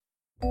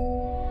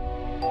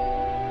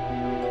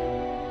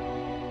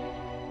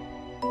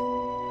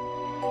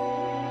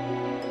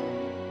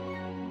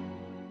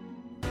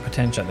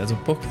Potentia, there's a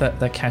book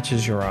that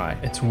catches your eye.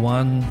 It's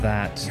one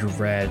that you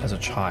read as a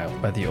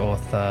child by the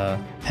author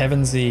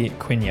Pevensey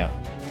Quinya.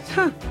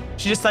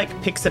 She just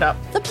picks it up.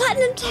 The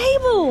Platinum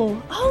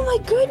Table! Oh my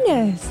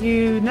goodness!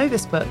 You know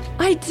this book?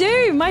 I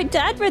do! My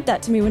dad read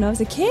that to me when I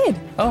was a kid.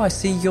 Oh, I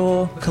see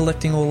you're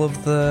collecting all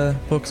of the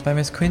books by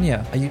Miss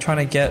Quinya. Are you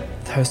trying to get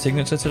her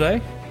signature today?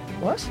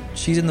 What?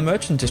 She's in the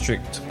Merchant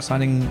District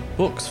signing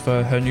books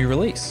for her new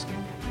release.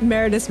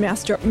 Meredith's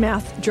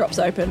mouth drops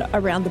open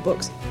around the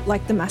books,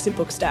 like the massive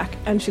book stack,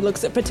 and she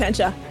looks at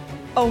Potentia.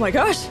 Oh my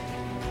gosh!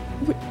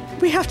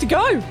 We have to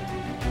go!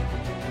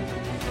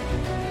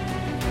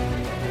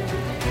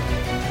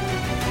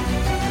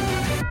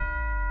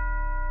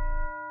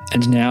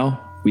 And now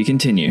we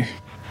continue.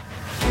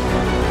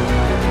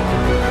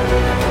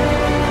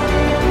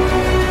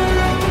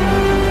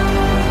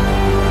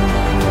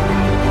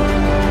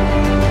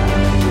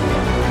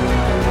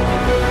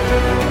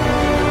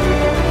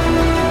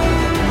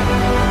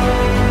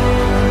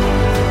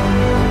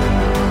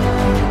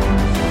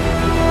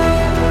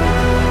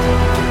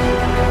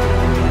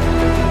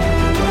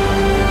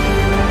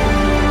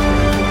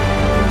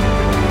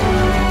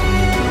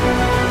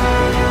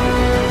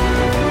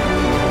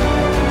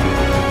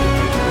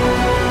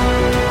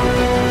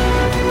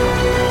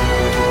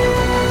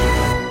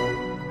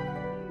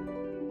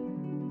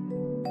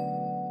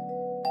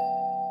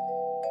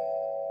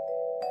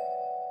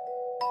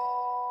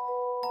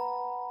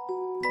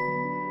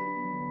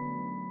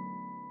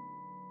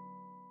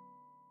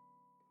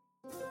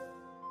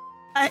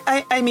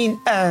 I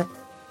mean,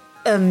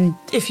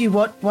 if you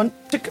want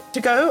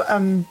to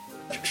go,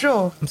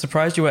 sure. I'm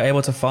surprised you were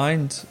able to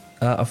find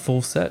a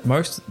full set.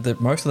 Most of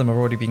them are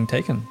already being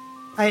taken.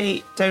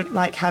 I don't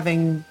like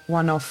having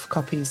one-off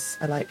copies.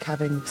 I like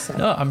having sets.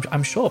 No,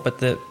 I'm sure, but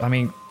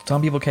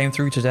some people came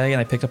through today and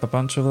they picked up a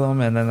bunch of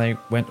them and then they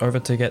went over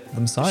to get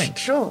them signed.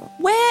 Sure.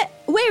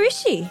 Where is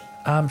she?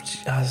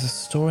 There's a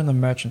store in the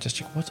Merchant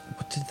District.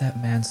 What did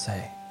that man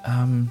say?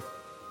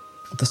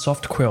 The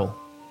Soft Quill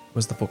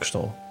was the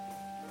bookstore.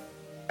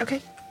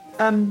 Okay.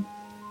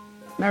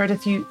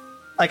 Meredith,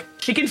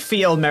 she can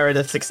feel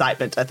Meredith's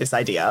excitement at this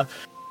idea.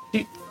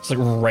 It's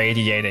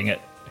radiating it.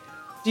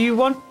 Do you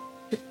want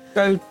to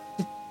go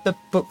to the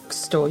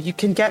bookstore? You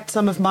can get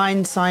some of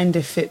mine signed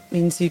if it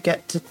means you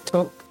get to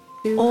talk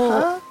to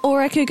her.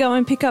 Or I could go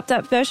and pick up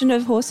that version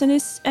of Horse and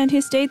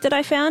his Steed that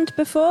I found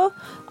before.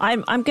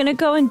 I'm gonna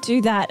go and do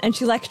that. And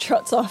she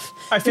trots off.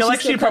 I feel like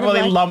she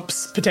probably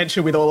lumps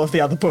Potentia with all of the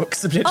other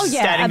books. Oh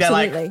yeah, standing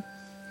absolutely. There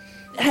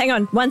hang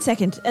on 1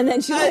 second, and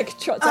then she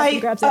trots up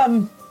and grabs it.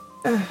 And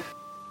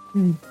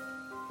then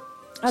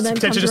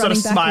Potentia just sort of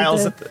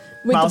smiles with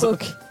the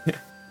book.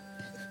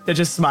 They're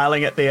just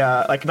smiling at the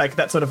like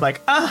that sort of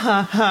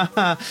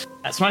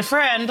that's my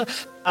friend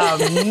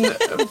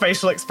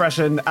facial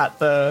expression at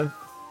the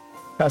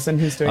person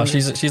who's doing. Oh,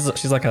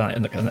 she's like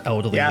an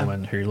elderly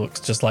woman who looks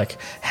just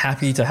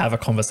happy to have a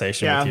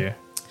conversation with you.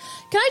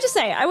 Can I just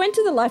say, I went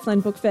to the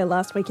Lifeline Book Fair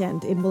last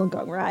weekend in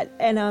Wollongong, right?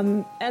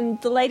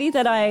 And the lady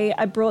that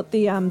I brought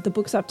the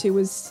books up to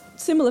was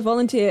similar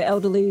volunteer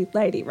elderly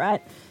lady,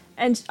 right?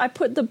 And I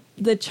put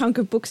the chunk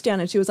of books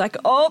down and she was like,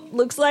 "Oh,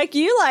 looks like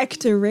you like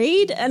to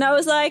read." And I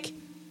was like,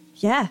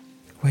 "Yeah."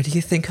 Where do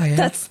you think I am?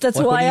 That's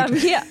why I'm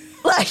here.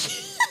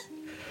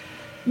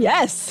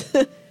 Yes.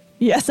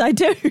 Yes, I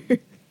do.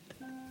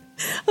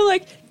 I'm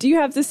like, do you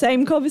have the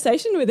same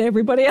conversation with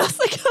everybody else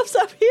that comes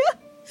up here?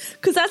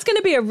 Because that's going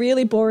to be a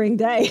really boring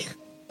day.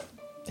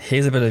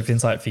 Here's a bit of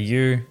insight for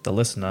you, the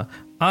listener.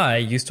 I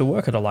used to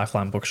work at a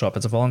Lifeline bookshop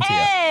as a volunteer.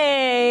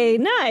 Hey,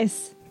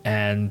 nice.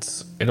 And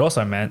it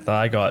also meant that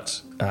I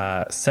got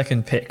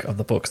second pick of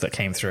the books that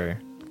came through.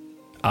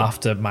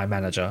 After my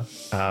manager,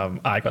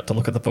 I got to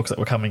look at the books that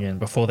were coming in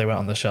before they went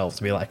on the shelves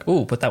to be like,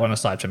 ooh, put that one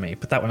aside for me.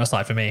 Put that one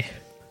aside for me.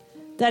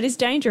 That is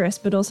dangerous,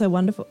 but also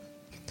wonderful.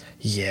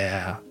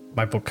 Yeah,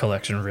 my book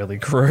collection really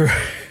grew.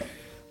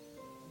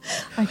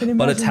 I can imagine.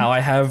 But it's how I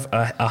have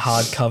a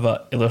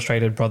hardcover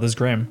illustrated Brothers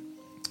Grimm.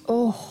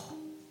 Oh,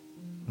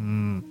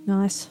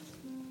 nice.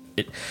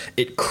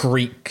 It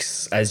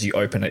creaks as you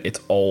open it. It's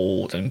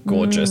old and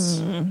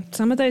gorgeous.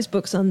 Some of those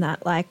books on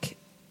that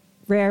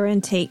rare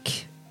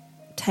antique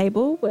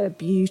table were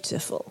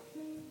beautiful.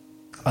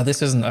 Oh,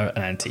 this isn't an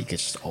antique.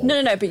 It's just old.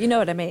 No, but you know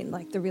what I mean.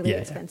 The really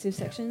expensive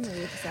section. Where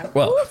you're just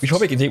well, we should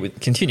probably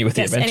continue with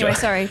the adventure. Anyway,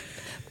 sorry.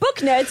 Book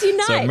nerds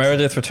unite. So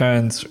Meredith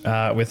returns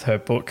with her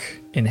book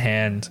in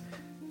hand.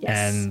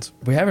 Yes. And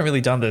we haven't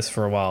really done this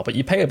for a while, but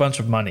you pay a bunch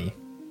of money.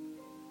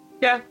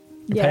 Yeah.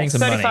 You're paying some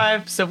money.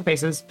 35 silver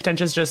pieces.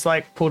 Potentia's just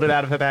pulled it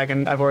out of her bag,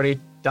 and I've already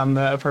done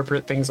the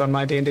appropriate things on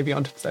my D&D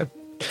Beyond. So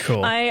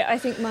cool. I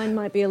think mine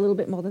might be a little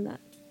bit more than that.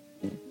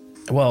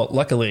 Well,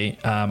 luckily,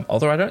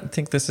 although I don't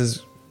think this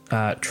is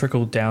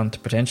trickled down to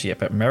Potentia yet,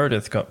 but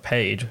Meredith got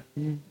paid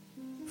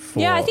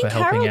for I think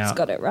helping Harold's out.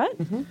 got it, right?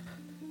 Mm-hmm.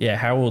 Yeah,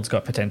 Harold's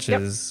got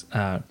Potentia's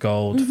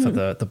gold for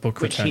the book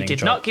which returning he did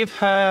job. not give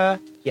her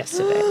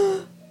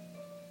yesterday.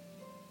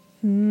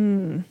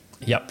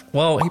 Yep.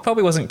 Well, he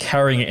probably wasn't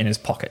carrying it in his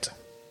pocket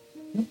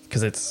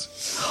because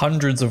it's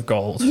hundreds of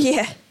gold.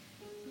 Yeah.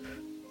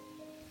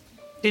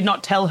 did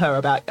not tell her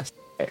about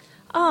yesterday.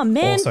 Oh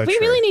man, Also we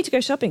true. really need to go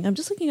shopping. I'm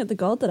just looking at the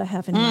gold that I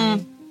have in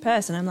my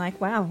purse, and I'm like,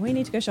 wow, we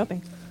need to go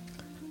shopping.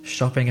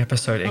 Shopping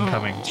episode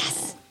incoming.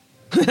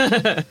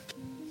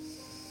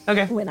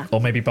 Okay. Winner.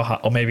 Or maybe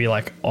behind, or maybe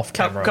like off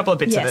camera. Couple of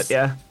bits Yes. of it,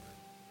 yeah.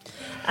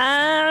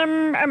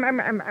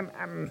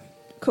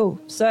 Cool.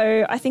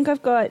 So I think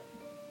I've got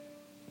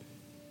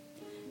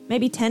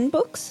maybe 10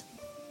 books.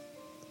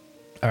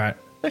 All right.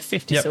 So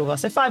 50 Yep. silver,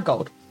 so 5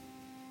 gold.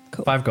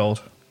 5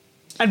 gold.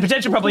 And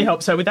potential probably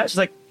helps her with that. She's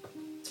like,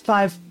 it's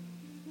 5.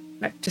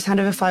 No, just hand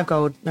over 5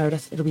 gold,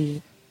 Meredith. It'll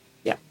be,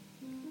 yeah.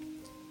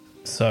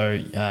 So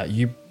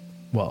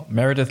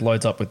Meredith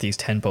loads up with these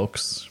 10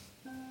 books,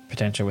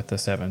 potential with the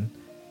 7.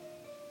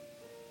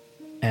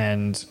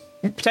 And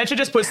Potential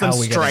just puts them How are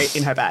we gonna- straight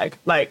in her bag.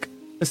 Like,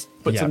 just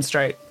puts Yeah. them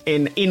straight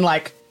in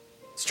like,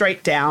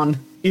 straight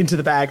down into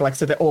the bag, like,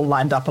 so they're all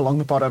lined up along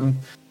the bottom.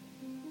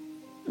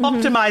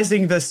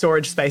 Optimizing the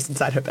storage space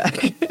inside her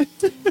bag.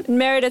 And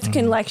Meredith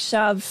can like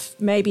shove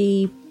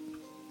maybe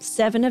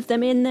 7 of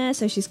them in there,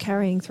 so she's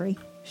carrying 3.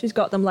 She's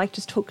got them like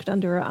just hooked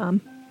under her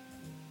arm.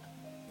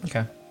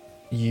 okay,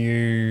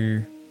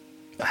 you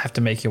have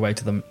to make your way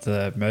to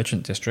the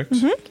merchant district.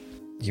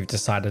 You've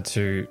decided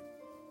to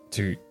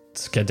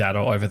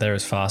skedaddle over there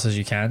as fast as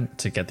you can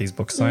to get these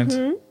books signed.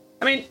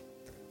 I mean,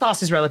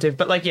 fast is relative,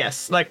 but like,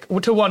 yes, like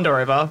to wander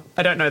over.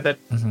 I don't know that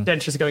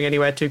Dentra's going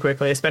anywhere too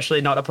quickly,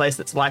 especially not a place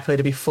that's likely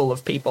to be full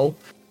of people,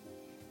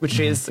 which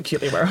she is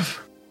acutely aware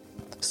of.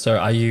 So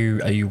are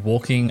you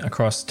walking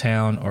across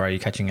town or are you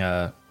catching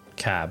a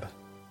cab?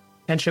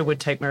 Dentra would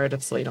take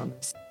Meredith's lead on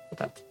this.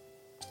 But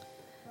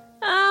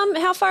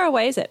How far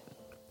away is it?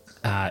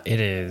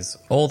 It is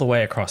all the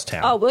way across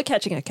town. Oh, we're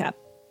catching a cab.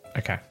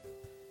 Okay.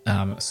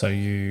 So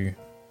you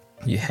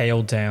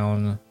hail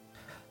down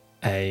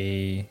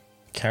a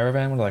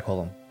caravan. What do I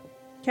call them?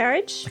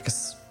 Carriage?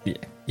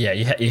 Like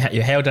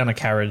you hail down a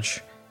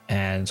carriage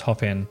and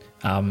hop in.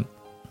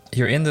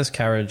 You're in this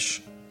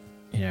carriage,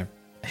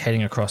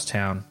 heading across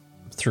town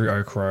through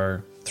Oak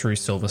Row, through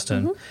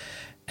Silverstone,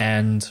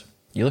 and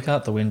you look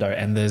out the window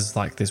and there's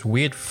like this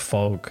weird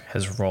fog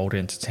has rolled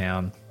into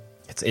town.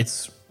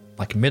 It's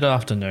like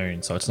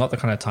mid-afternoon, so it's not the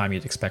kind of time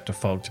you'd expect a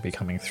fog to be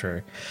coming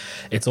through.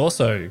 It's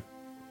also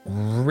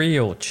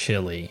real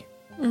chilly.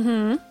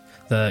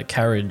 The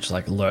carriage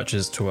like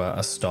lurches to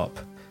a stop,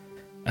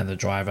 and the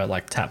driver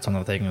like taps on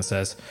the thing and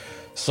says,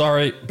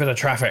 "Sorry, bit of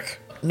traffic.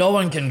 No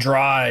one can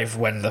drive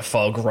when the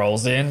fog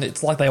rolls in.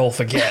 It's like they all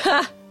forget."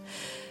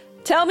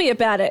 Tell me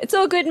about it. It's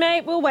all good,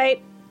 mate. We'll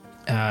wait.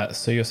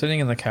 So you're sitting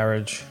in the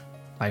carriage,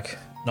 like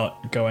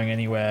not going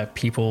anywhere,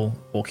 people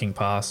walking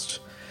past,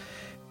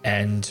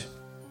 and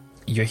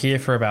you're here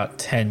for about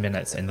 10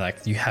 minutes and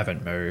like you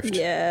haven't moved.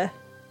 Yeah.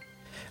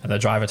 And the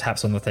driver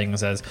taps on the thing and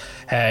says,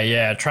 "Hey,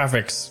 yeah,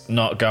 traffic's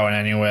not going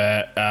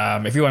anywhere.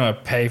 If you want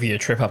to pay for your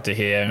trip up to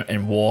here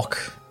and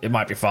walk, it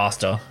might be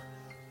faster."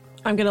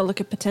 I'm going to look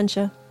at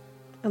Potentia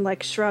and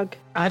like shrug.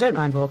 I don't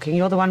mind walking.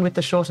 You're the one with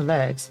the shorter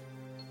legs.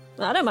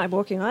 I don't mind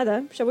walking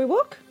either. Shall we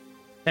walk?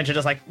 Dentra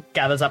just like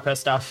gathers up her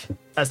stuff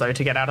as though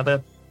to get out of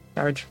the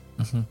carriage.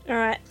 All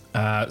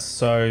right.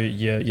 So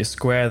you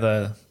square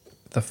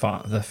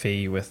the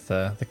fee with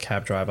the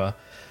cab driver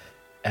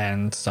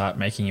and start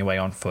making your way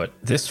on foot.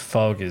 This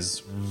fog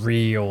is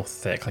real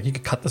thick. Like you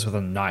could cut this with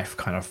a knife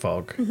kind of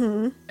fog.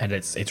 And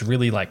it's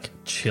really like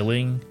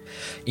chilling.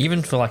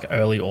 Even for like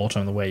early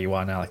autumn the way you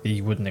are now, like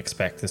you wouldn't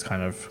expect this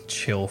kind of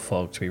chill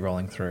fog to be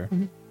rolling through.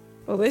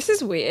 Well, this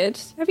is weird.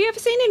 Have you ever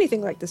seen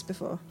anything like this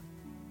before?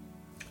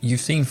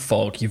 You've seen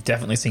fog. You've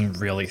definitely seen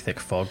really thick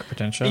fog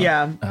potential.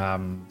 Yeah.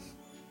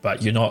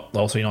 But you're not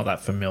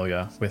that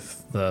familiar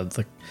with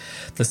the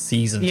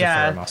seasons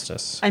Yeah. of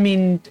Theranostus. I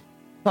mean,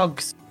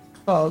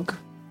 fog.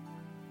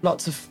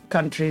 Lots of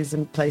countries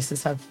and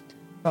places have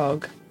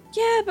fog.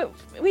 Yeah, but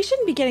we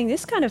shouldn't be getting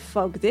this kind of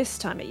fog this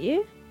time of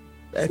year.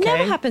 It Okay.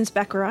 never happens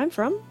back where I'm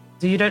from.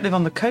 So you don't live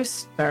on the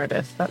coast,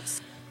 Meredith.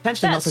 That's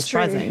potentially not That's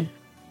surprising. true.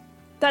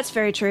 That's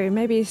very true.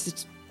 Maybe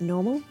it's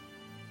normal.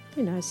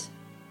 Who knows?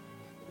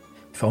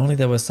 If only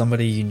there was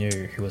somebody you knew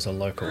who was a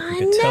local who I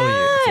could tell you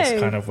if this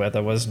know. kind of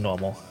weather was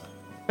normal.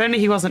 If only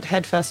he wasn't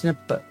headfirst in a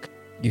book.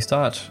 You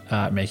start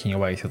making your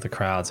way through the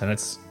crowds, and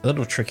it's a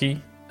little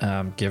tricky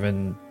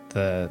given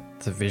the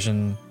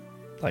vision.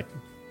 Like,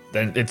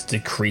 then it's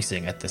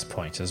decreasing at this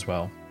point as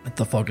well.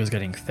 The fog is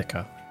getting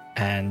thicker,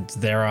 and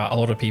there are a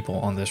lot of people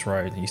on this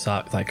road. You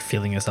start like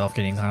feeling yourself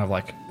getting kind of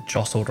like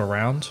jostled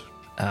around.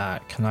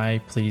 Can I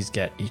please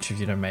get each of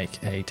you to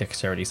make a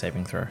dexterity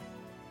saving throw?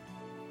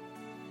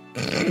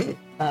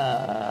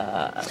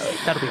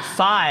 That'll be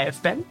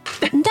 5, Ben.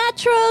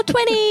 Natural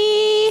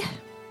 20!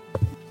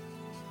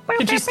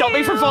 Did you stop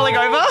me from falling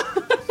over?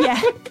 Yeah.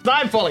 'Cause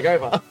I'm falling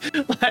over.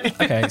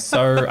 Okay,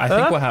 so I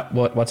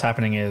think what's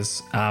happening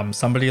is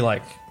somebody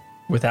like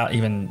without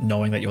even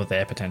knowing that you're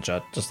there,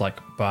 Potentia, just like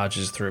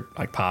barges through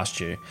like past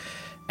you,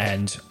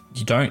 and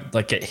you don't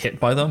like get hit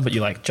by them, but you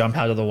like jump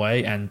out of the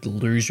way and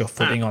lose your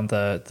footing on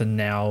the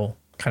now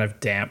kind of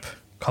damp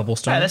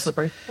cobblestones. Yeah, that's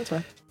slippery. That's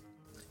right.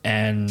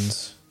 And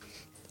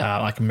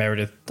like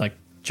Meredith like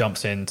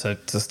jumps in to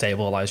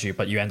stabilize you,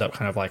 but you end up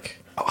kind of like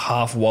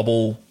half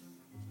wobble,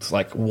 to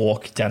like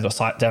walk down a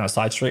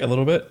side street a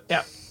little bit.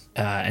 Yeah.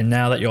 And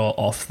now that you're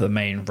off the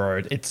main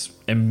road, it's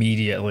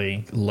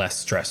immediately less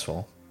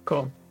stressful.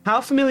 Cool.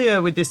 How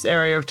familiar with this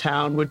area of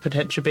town would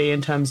Potentia be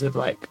in terms of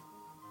like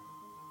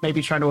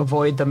maybe trying to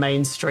avoid the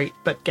main street,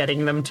 but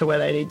getting them to where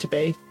they need to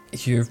be?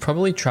 You've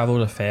probably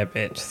traveled a fair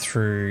bit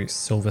through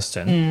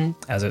Silverstone,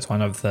 as it's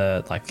one of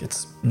the, like,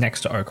 it's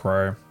next to Oak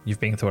Row. You've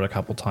been through it a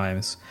couple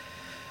times.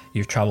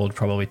 You've traveled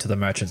probably to the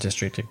Merchant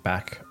District and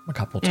back a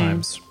couple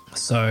times.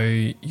 So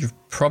you've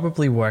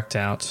probably worked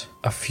out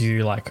a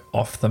few, like,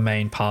 off the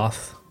main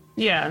path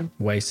Yeah.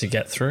 ways to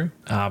get through.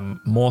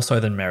 More so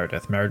than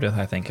Meredith. Meredith,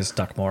 I think, is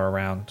stuck more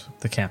around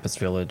the campus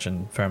village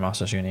and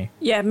Fairmasters Uni.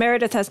 Yeah,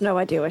 Meredith has no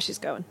idea where she's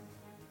going.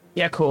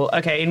 Yeah, cool.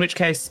 Okay, in which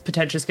case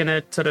Potentia's going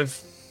to sort of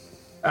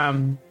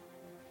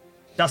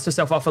dust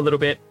herself off a little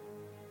bit,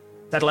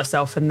 settle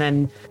herself, and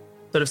then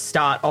sort of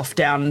start off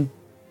down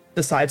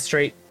the side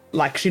street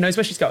like she knows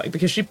where she's going,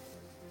 because she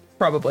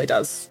probably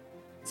does.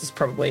 This is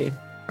probably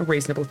a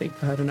reasonable thing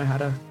for her to know how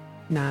to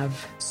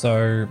nav.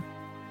 So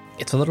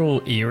it's a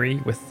little eerie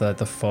with the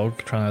fog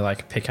trying to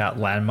like pick out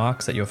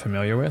landmarks that you're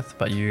familiar with,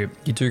 but you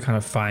do kind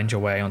of find your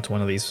way onto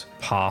one of these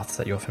paths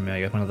that you're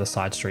familiar with, one of the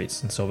side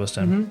streets in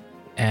Silverstone.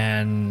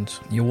 And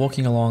you're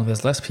walking along,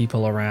 there's less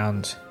people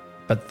around,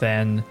 but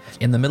then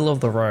in the middle of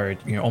the road,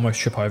 you almost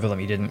trip over them,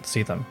 you didn't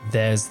see them.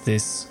 There's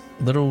this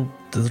little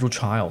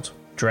child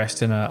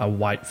dressed in a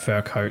white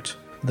fur coat,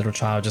 little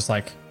child just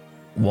like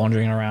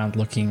wandering around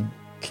looking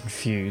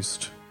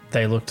confused.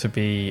 They look to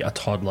be a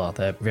toddler,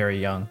 they're very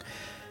young.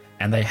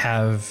 And they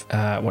have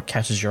what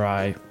catches your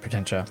eye,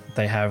 Potentia.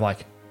 They have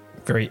like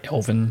very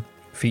elven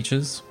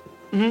features.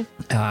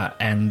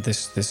 And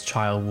this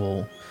child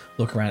will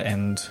look around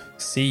and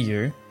see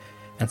you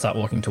and start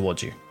walking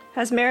towards you.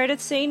 Has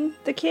Meredith seen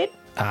the kid?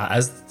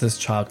 As this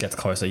child gets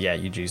closer, yeah,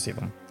 you do see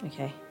them.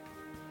 Okay.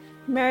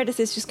 Meredith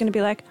is just going to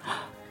be like,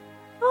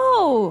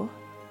 oh,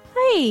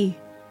 hey.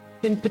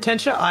 Can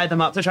Potentia eye them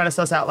up to try to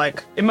suss out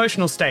like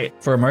emotional state?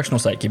 For emotional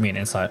state, give me an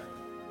insight.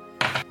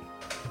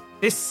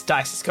 This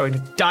dice is going to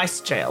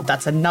dice jail.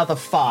 That's another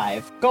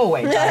 5. Go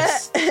away,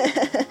 dice.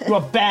 You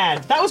are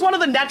banned. That was one of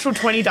the natural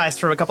 20 dice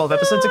from a couple of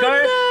episodes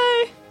ago.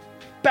 No.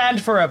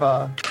 Banned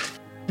forever.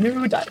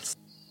 New dice.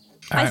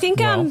 I think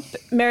well,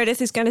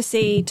 Meredith is going to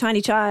see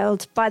Tiny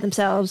Child by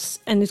themselves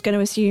and is going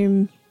to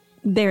assume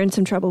they're in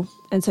some trouble.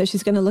 And so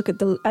she's going to look at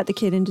the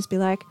kid and just be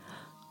like,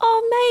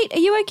 oh, mate,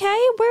 are you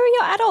okay? Where are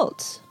your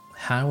adults?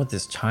 how would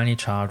this tiny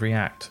child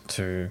react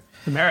to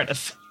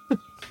Meredith.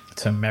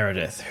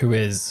 Meredith, who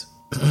is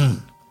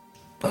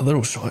a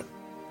little short?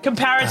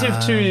 Comparative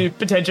to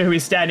Potentia, who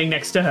is standing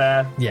next to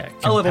her. Yeah,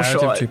 A little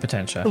comparative short. to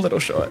Potentia. A little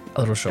short. A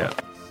little short.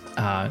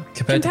 Compared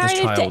to this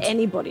Comparative child, to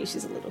anybody,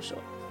 she's a little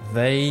short.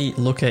 they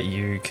look at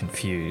you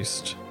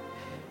confused.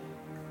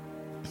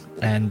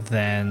 And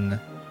then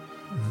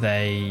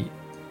they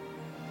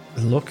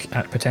look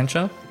at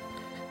Potentia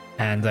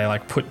and they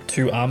like put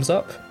two arms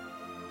up.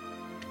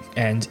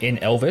 And in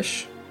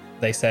Elvish,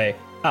 they say,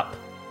 up.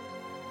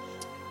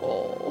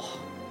 Oh.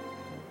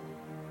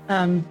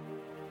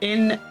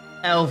 In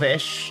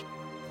Elvish,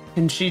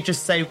 can she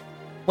just say,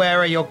 where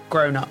are your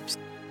grown-ups?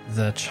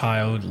 The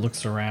child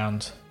looks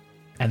around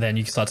and then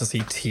you start to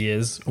see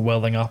tears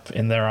welling up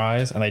in their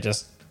eyes and they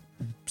just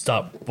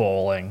start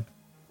bawling.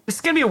 This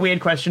is going to be a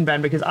weird question,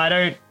 Ben, because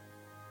I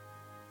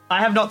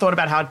have not thought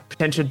about how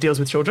Potentia deals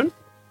with children.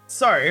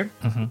 So,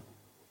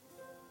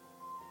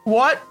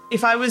 what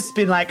if I was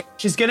been like,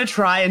 she's going to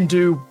try and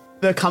do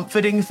the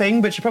comforting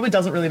thing, but she probably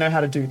doesn't really know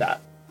how to do that.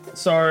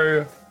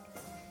 So,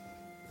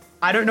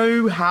 I don't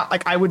know how,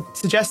 like, I would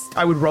suggest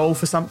I would roll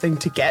for something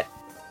to get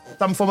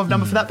some form of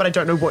number for that, but I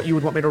don't know what you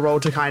would want me to roll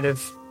to kind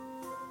of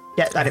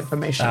get that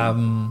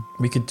information.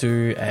 We could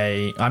do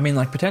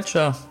like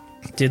Potentia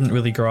didn't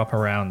really grow up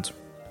around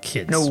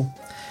kids. No.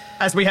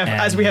 As we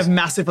have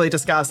massively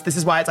discussed, this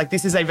is why it's like,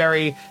 this is a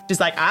very, just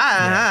like,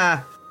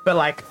 but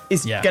like,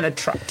 is gonna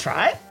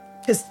try it?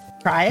 Just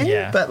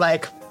trying, but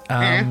like,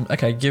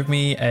 Okay, give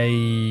me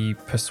a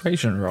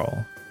persuasion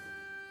roll.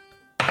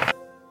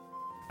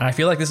 And I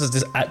feel like this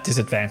is at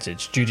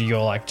disadvantage due to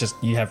your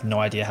you have no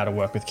idea how to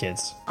work with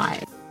kids.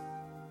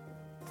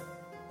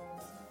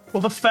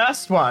 Well, the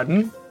first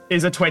one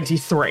is a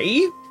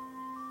 23.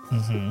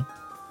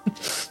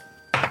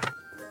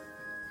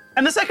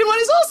 And the second one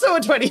is also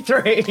a 23.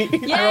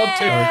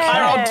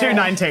 I rolled two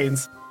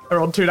 19s. I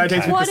rolled two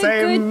 19s with What the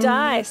same. a good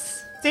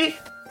dice. See,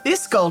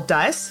 this gold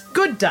dice,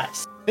 good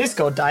dice. This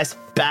gold dice,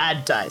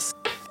 bad dice.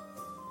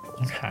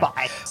 Okay.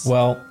 Bye.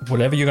 Well,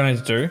 whatever you're going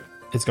to do,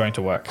 it's going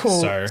to work.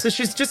 Cool. So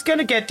she's just going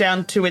to get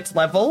down to its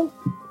level.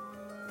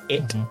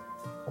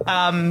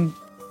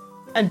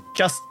 And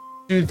just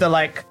do the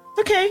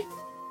okay.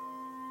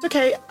 It's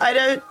okay. I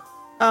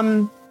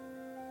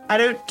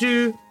don't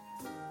do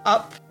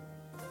up,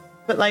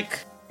 but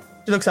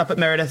she looks up at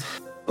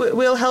Meredith.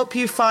 We'll help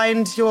you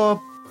find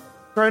your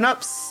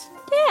grown-ups,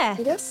 Yeah.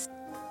 I guess.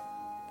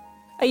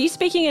 Are you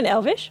speaking in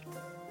Elvish?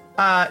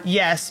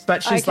 Yes,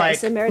 but she's Okay,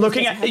 so Meredith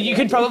looking doesn't at have you any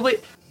could idea. probably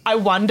I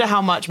wonder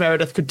how much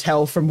Meredith could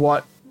tell from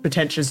what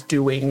Potentia's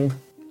doing.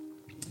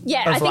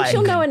 Yeah, Of I think she'll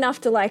like- know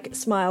enough to like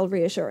smile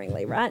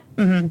reassuringly, right?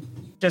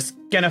 Just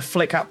gonna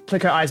flick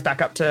her eyes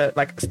back up to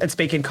like and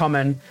speak in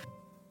common.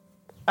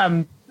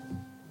 I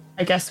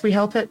guess we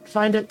help it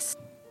find its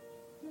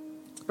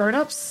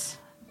grown-ups.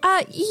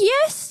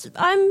 Yes,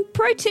 I'm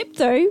pro tip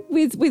though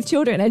with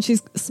children, and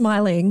she's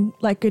smiling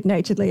like good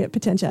naturedly at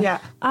Potentia. Yeah.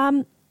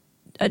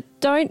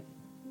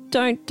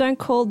 Don't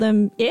call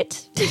them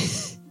it.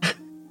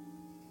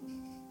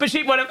 But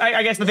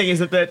I guess the thing is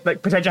that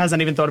like Potentia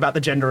hasn't even thought about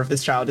the gender of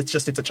this child. It's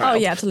a Oh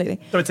child. yeah, absolutely.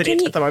 So it's an Can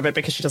it you- at the moment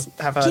because she doesn't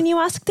have a. Can you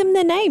ask them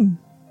their name?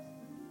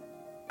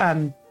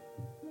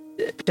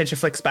 Potentia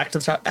flicks back to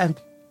the child.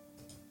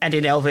 And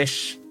in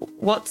Elvish,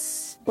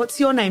 what's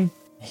your name?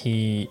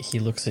 He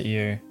looks at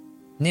you.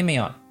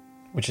 Nimion,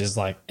 which is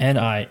like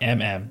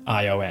Nimmion.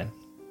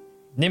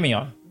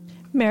 Nimion.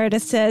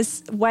 Meredith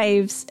says,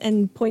 waves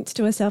and points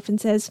to herself and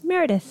says,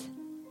 Meredith.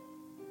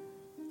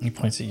 He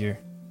points at you.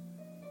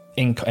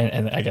 And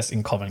I guess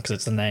in common because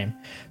it's the name.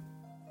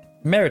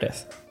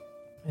 Meredith.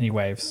 And he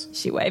waves.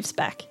 She waves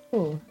back.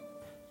 And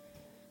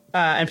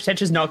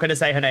Potentia's not going to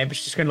say her name, but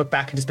she's just going to look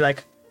back and just be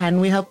like, "Can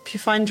we help you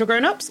find your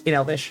grown-ups?" in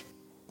Elvish.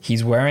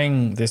 He's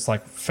wearing this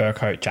like fur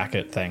coat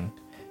jacket thing.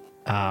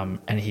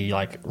 And he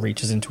like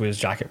reaches into his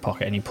jacket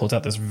pocket and he pulls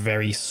out this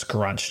very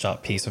scrunched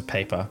up piece of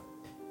paper.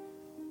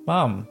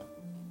 Mum.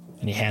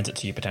 And he hands it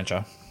to you,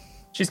 Potentia.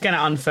 She's going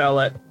to unfurl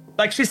it.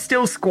 Like, she's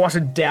still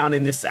squatted down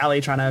in this alley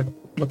trying to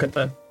look at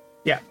the...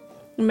 Yeah.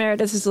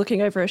 Meredith is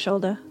looking over her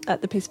shoulder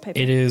at the piece of paper.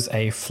 It is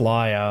a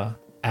flyer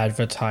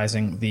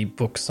advertising the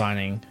book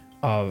signing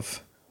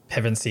of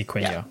Pevensey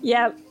Quinya.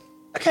 Yeah.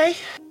 Okay.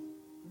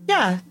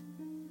 Yeah.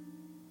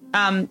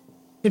 And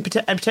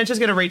Potentia's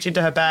going to reach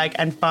into her bag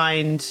and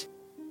find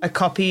a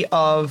copy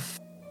of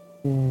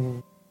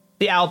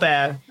the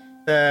owlbear,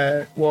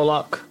 the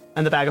warlock,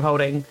 and the bag of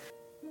holding,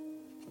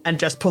 and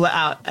just pull it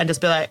out and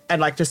just be like,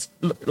 and like just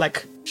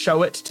like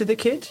show it to the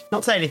kid.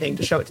 Not say anything,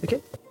 just show it to the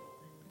kid.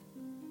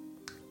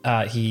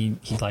 He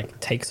like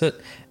takes it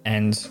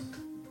and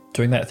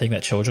doing that thing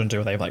that children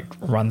do, they like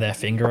run their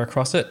finger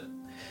across it.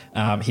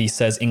 He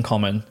says in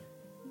common,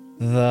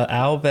 the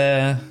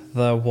owlbear,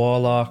 the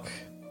warlock,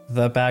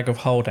 the bag of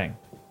holding.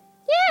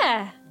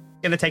 Yeah.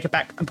 Gonna take it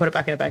back and put it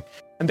back in her bag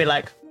and be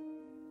like,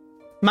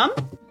 "Mum,"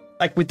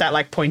 like with that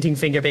like pointing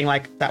finger, being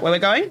like, "That way we're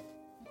going."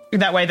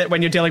 That way that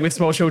when you're dealing with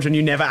small children,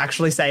 you never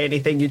actually say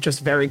anything. You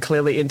just very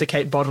clearly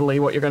indicate bodily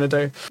what you're gonna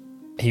do.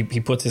 He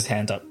puts his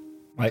hand up,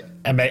 like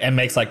and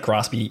makes like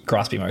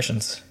graspy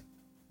motions.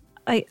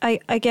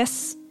 I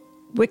guess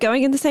we're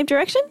going in the same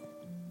direction?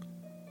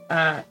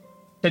 They're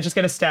just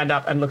gonna stand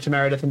up and look to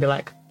Meredith and be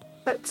like,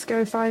 "Let's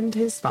go find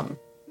his mum."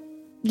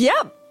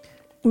 Yep.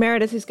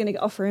 Meredith is going to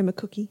offer him a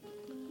cookie.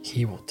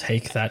 He will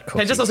take that cookie.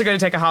 They're just also going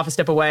to take a half a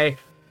step away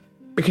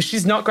because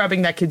she's not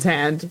grabbing that kid's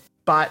hand,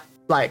 but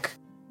like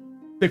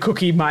the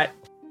cookie might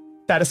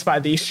satisfy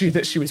the issue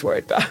that she was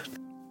worried about.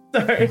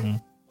 So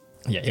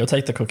Yeah, he'll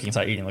take the cookie and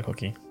start eating the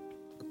cookie.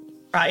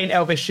 in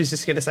Elvish, she's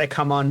just going to say,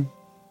 "Come on,"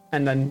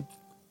 and then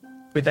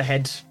with the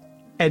head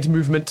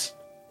movement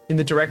in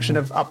the direction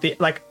of up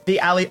the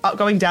alley,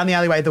 going down the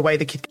alleyway the way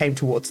the kid came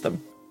towards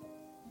them.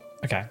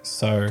 Okay,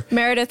 so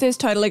Meredith is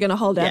totally going to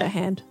hold out Yeah. her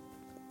hand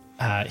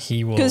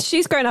he will. because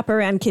she's grown up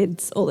around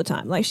kids all the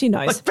time. Like, she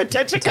knows. Like,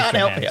 Potentia can't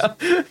help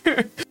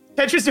you.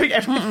 Potentia's doing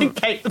everything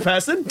Kate the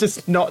person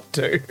does not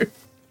do.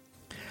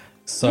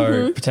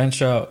 So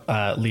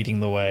Potentia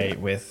leading the way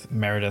with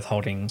Meredith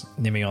holding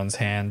Nimion's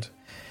hand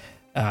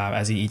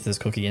as he eats this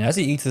cookie. And as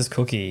he eats this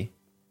cookie,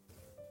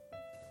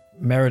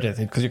 Meredith,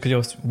 because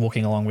you're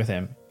walking along with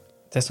him,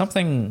 there's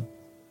something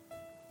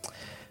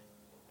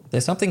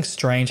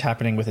strange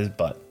happening with his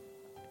butt.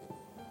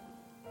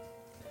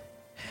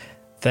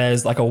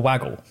 There's like a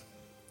waggle,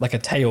 like a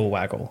tail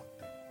waggle,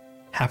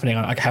 happening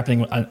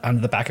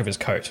under the back of his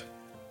coat.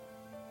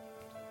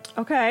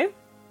 Okay.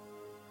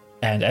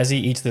 And as he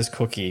eats this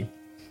cookie,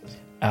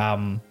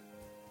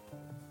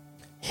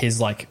 his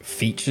like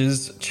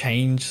features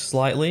change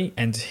slightly,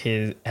 and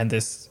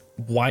this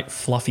white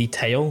fluffy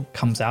tail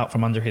comes out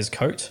from under his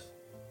coat.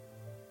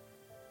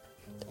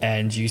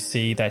 And you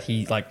see that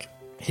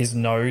his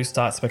nose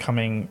starts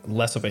becoming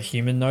less of a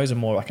human nose and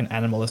more like an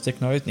animalistic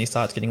nose, and he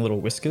starts getting little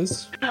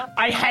whiskers.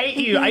 I hate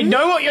you. I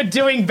know what you're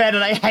doing, Ben,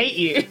 and I hate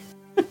you.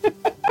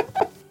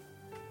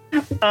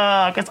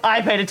 Because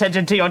I paid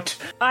attention to your...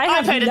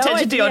 I paid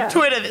attention to your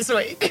Twitter this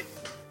week.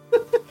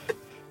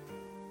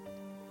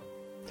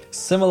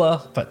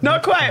 Similar, but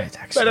Not quite,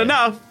 actually. but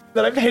enough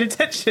that I paid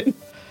attention.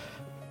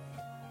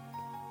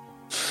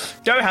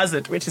 Joe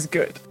hasn't, which is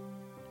good.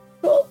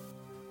 Cool.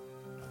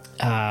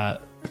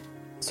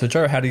 So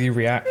Joe, how do you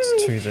react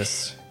to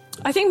this?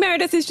 I think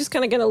Meredith is just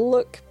kind of going to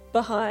look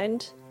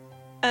behind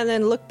and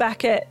then look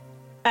back at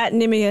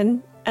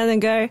Nimian and then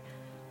go,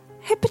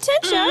 "Hey,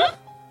 Potentia."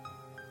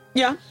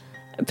 Yeah.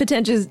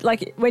 Potentia's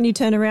like, when you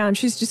turn around,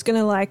 she's just going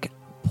to like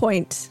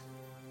point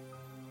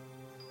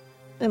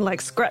and like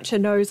scratch her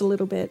nose a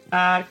little bit.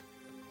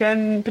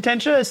 Can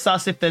Potentia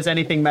suss if there's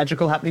anything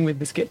magical happening with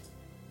this kid?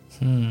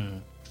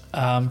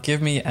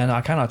 Give me an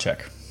Arcana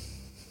check.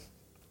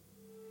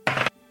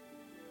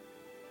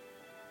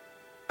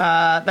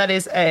 That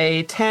is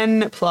a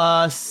 10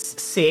 plus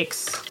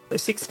 6, so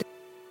 16.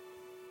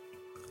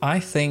 I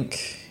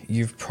think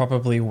you've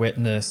probably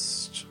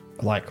witnessed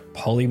like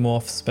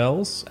polymorph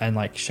spells and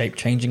like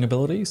shape-changing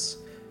abilities.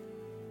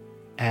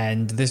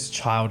 And this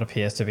child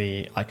appears to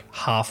be like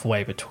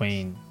halfway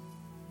between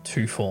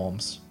two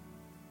forms.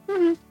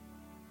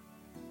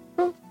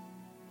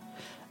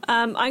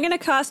 I'm going to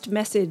cast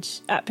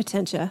Message at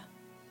Potentia.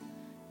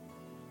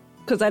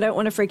 Because I don't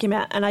want to freak him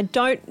out. And I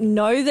don't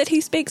know that he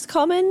speaks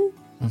Common.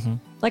 Mm-hmm.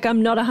 Like,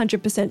 I'm not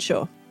 100%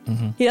 sure.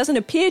 Mm-hmm. He doesn't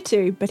appear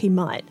to, but he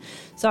might.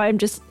 So I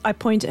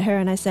point at her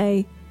and I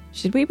say,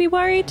 should we be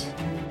worried?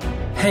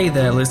 Hey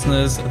there,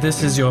 listeners.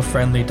 This is your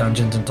friendly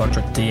Dungeons &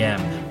 Doctorate DM,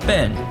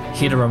 Ben,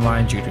 here to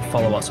remind you to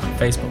follow us on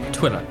Facebook,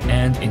 Twitter,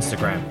 and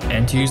Instagram,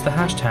 and to use the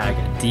hashtag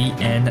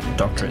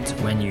DNDoctorate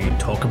when you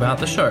talk about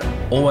the show.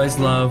 Always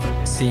love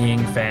seeing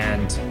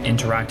fans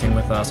interacting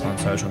with us on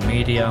social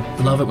media.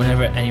 Love it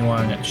whenever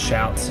anyone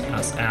shouts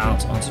us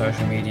out on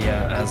social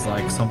media as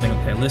like something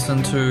that they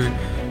listen to.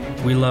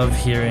 We love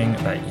hearing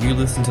that you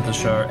listen to the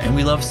show, and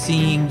we love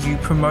seeing you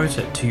promote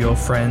it to your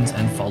friends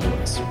and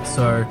followers.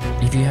 So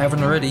if you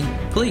haven't already,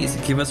 please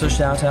give us a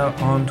shout out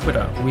on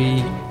Twitter.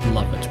 We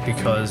love it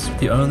because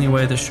the only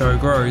way the show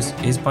grows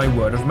is by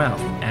word of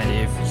mouth. And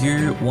if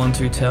you want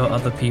to tell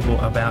other people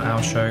about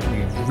our show,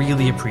 we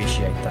really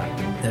appreciate that.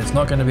 There's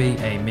not going to be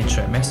a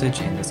mid-show message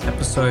in this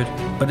episode,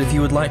 but if you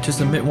would like to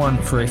submit one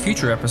for a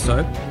future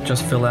episode,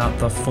 just fill out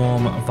the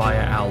form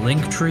via our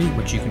link tree,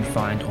 which you can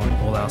find on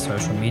all our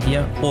social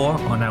media, or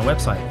on our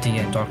website,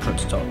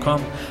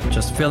 dndoctorates.com.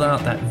 Just fill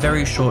out that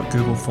very short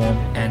Google form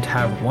and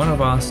have one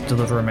of us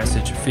deliver a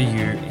message for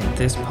you in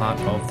this part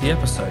of the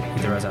episode,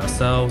 either as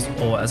ourselves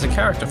or as a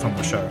character from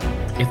the show.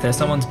 If there's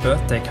someone's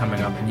birthday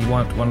coming up and you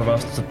want one of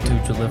us to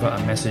deliver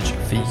a message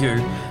for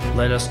you,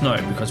 let us know,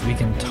 because we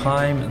can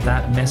time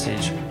that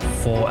message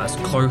for as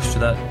close to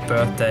that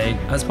birthday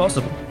as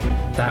possible.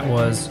 That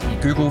was the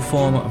Google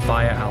form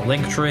via our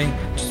link tree.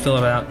 Just fill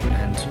it out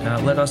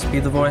and let us be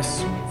the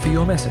voice for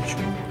your message.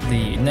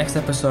 The next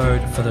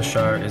episode for the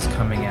show is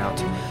coming out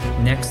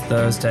next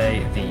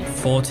Thursday, the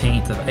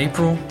 14th of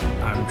April.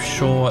 I'm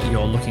sure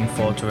you're looking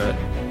forward to it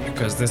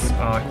because this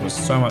arc was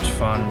so much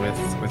fun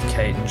with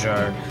Kate and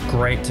Joe.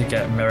 Great to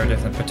get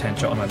Meredith and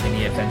Potentia on a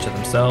mini adventure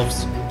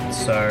themselves.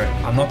 So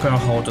I'm not going to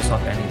hold us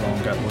up any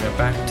longer. We'll get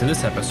back to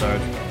this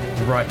episode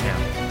right now.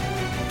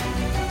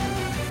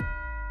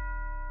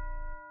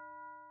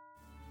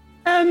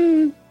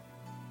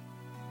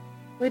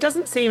 He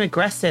doesn't seem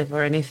aggressive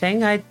or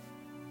anything.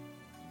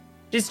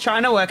 She's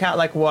trying to work out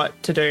like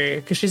what to do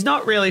because she's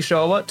not really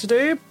sure what to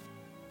do.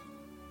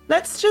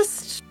 Let's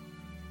just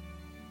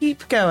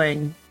keep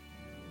going.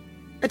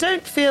 I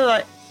don't feel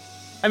like...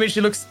 I mean, she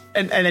looks...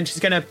 And then she's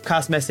going to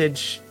cast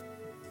message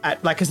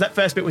at... Like, because that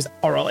first bit was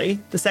orally.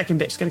 The second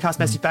bit, she's going to cast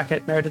message back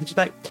at Meredith. And she's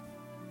like,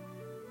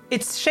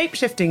 it's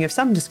shape-shifting of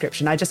some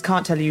description. I just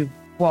can't tell you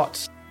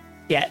what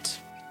yet.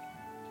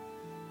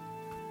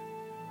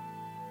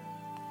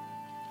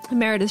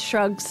 Meredith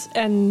shrugs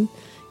and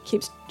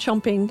keeps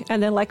chomping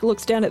and then like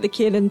looks down at the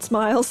kid and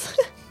smiles.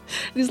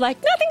 He's like,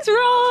 nothing's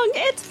wrong,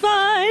 it's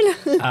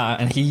fine.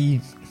 And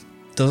he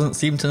doesn't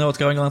seem to know what's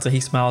going on, so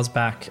he smiles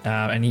back,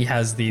 and he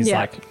has these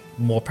like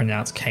more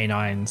pronounced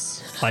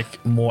canines,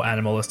 like more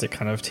animalistic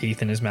kind of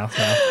teeth in his mouth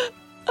now.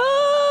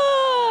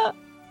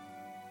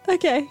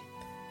 Okay.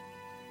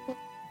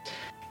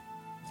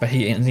 But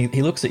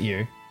he looks at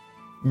you,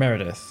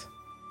 Meredith.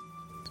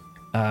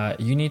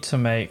 You need to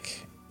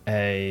make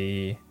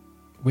a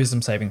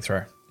wisdom saving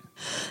throw.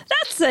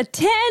 That's a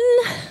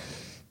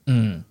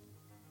 10.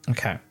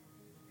 Okay.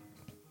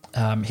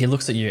 He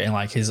looks at you and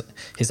like his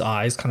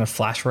eyes kind of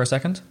flash for a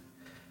second,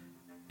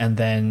 and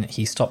then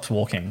he stops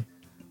walking,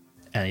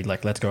 and he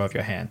like lets go of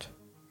your hand.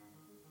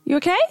 You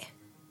okay?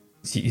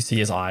 You see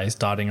his eyes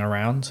darting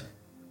around,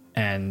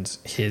 and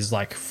his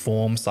like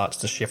form starts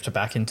to shift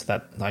back into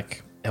that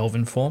like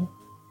elven form.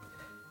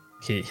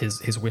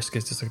 His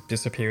whiskers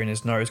disappear, and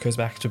his nose goes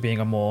back to being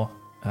a more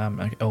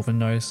elven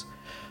nose.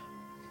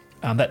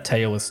 That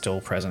tail is still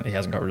present. He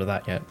hasn't got rid of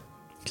that yet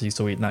because he's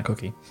still eating that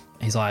cookie.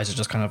 His eyes are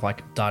just kind of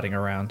like darting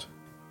around.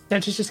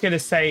 Then she's just going to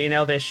say in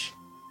Elvish,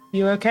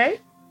 you okay?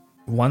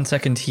 1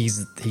 second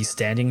he's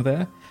standing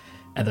there,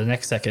 and the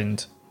next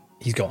second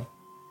he's gone.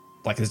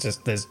 Like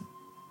there's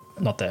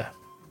not there.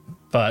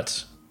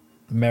 But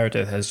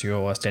Meredith, as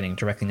you're standing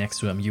directly next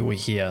to him, you will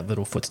hear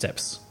little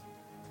footsteps.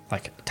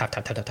 Like tap,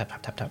 tap, tap, tap, tap,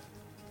 tap, tap, tap.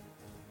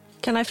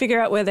 Can I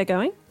figure out where they're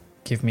going?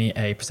 Give me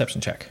a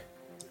perception check.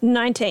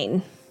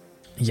 19.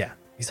 Yeah,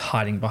 he's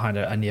hiding behind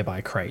a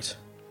nearby crate.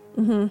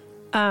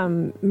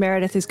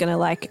 Meredith is going to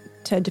like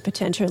turn to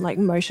Potentia and like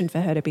motion for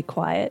her to be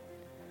quiet.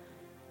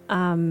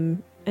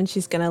 And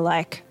she's going to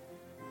like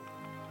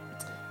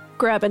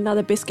grab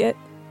another biscuit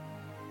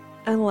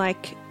and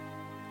like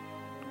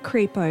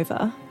creep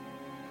over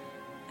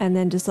and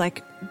then just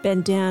like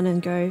bend down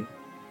and go,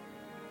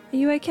 are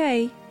you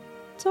okay?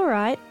 It's all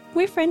right.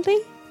 We're friendly.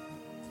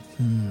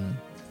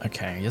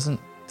 Okay, he doesn't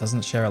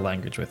doesn't share a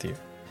language with you.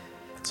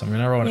 So I'm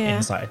going to roll an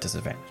insight at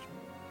disadvantage.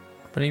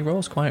 But he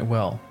rolls quite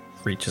well.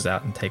 Reaches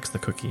out and takes the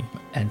cookie,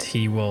 and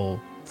he will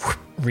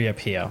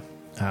reappear,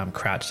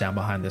 crouched down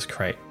behind this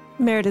crate.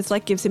 Meredith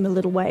gives him a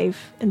little wave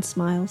and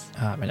smiles.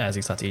 And as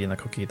he starts eating the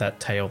cookie, that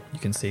tail you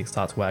can see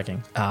starts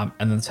wagging. And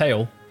then the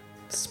tail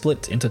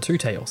split into two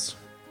tails,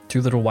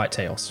 two little white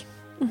tails.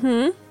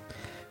 Mm-hmm.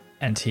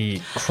 And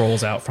he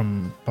crawls out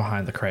from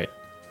behind the crate.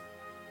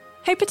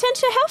 Hey,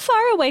 Potentia, how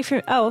far away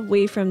are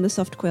we from the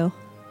soft quill?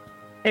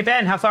 Hey,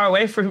 Ben, how far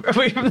away are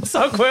we from the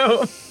sock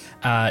quill?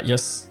 You're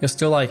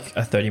still like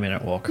a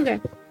 30-minute walk. Okay.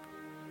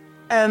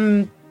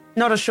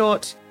 Not a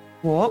short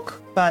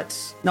walk,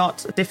 but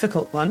not a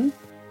difficult one.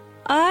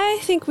 I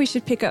think we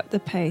should pick up the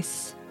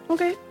pace.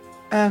 Okay.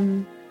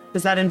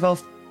 Does that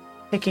involve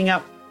picking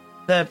up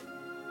the...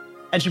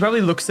 And she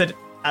probably looks at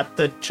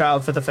the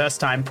child for the first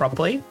time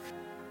properly.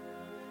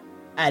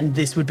 And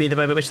this would be the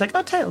moment where she's like,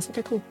 oh, tails.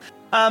 Okay, cool.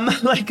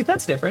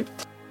 That's different.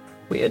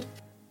 Weird.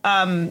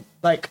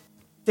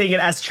 Seeing it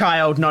as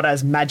child, not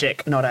as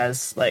magic, not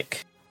as,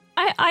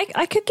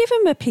 I could give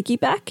him a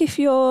piggyback if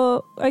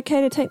you're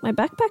okay to take my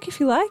backpack if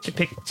you like. She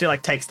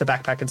takes the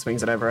backpack and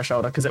swings it over her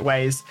shoulder because it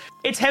weighs...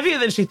 It's heavier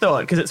than she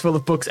thought because it's full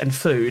of books and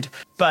food,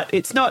 but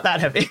it's not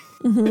that heavy.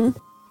 Mm-hmm.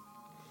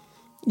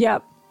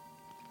 Yep.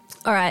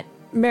 All right.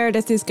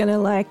 Meredith is going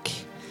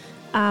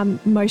to,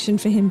 motion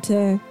for him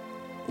to,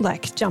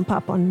 jump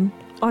up on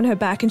her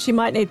back, and she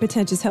might need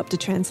Potentia's help to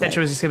translate.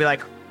 Potentia was just going to be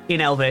like, in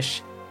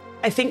Elvish,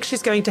 I think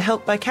she's going to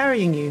help by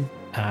carrying you.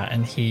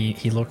 And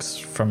he looks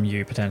from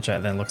you, Potentia,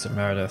 and then looks at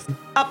Meredith.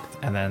 Up.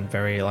 And then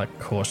very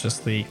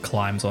cautiously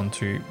climbs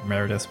onto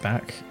Meredith's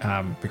back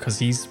because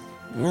he's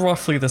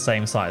roughly the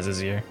same size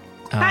as you.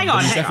 Hang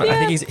on.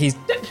 I think he's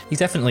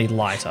definitely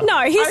lighter.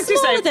 No, he's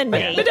smaller than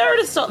me. But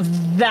Meredith's not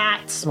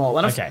that small.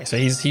 Okay, so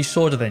he's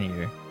shorter than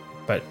you,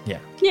 but yeah.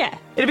 Yeah.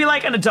 It'd be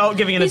like an adult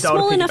giving an adult a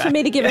piggyback. He's small enough for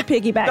me to give a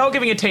piggyback. Adult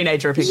giving a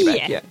teenager a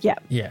piggyback.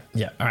 Yeah.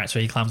 All right, so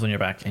he climbs on your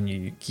back and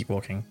you keep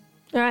walking.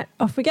 All right,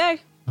 off we go.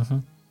 Mm-hmm.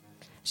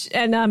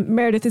 And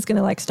Meredith is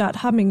going to start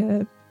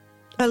humming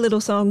a little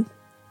song.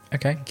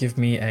 Okay, give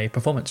me a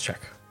performance check.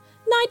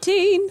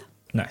 19.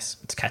 Nice,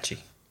 it's catchy.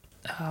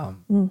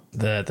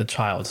 The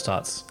child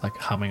starts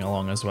humming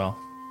along as well.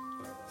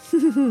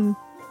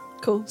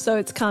 Cool. So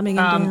it's calming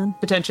him down.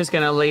 Potentia's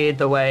going to lead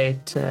the way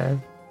to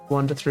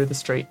wander through the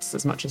streets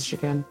as much as she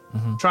can,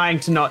 trying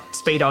to not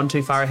speed on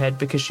too far ahead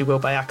because she will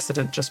by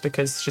accident, just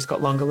because she's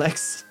got longer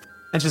legs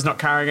and she's not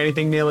carrying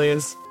anything nearly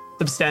as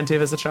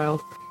substantive as a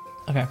child.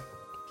 Okay.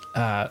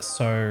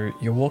 So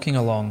you're walking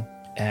along,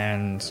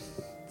 and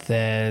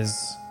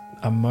there's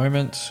a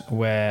moment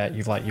where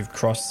you've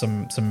crossed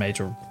some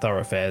major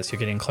thoroughfares. You're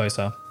getting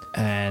closer,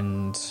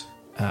 and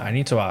I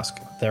need to ask: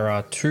 there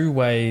are 2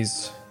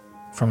 ways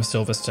from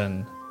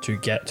Silverstone to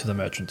get to the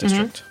Merchant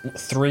District.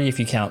 3 if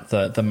you count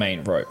the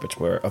main road, which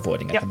we're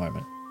avoiding at the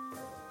moment.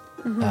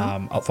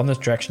 From this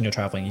direction you're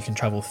traveling, you can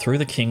travel through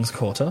the King's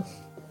Quarter,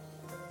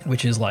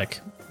 which is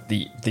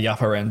the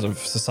upper end of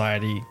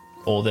society.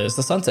 Or there's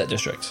the Sunset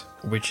District,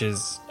 which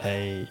is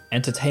a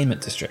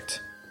entertainment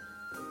district.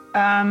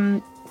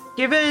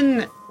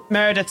 Given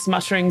Meredith's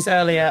mutterings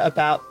earlier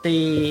about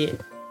the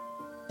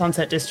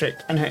Sunset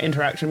District and her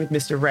interaction with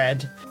Mr.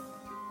 Red,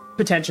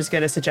 Potentia's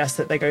going to suggest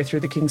that they go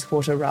through the King's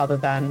Quarter rather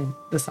than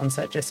the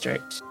Sunset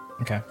District.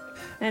 Okay.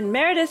 And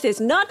Meredith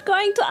is not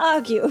going to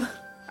argue.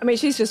 I mean,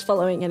 she's just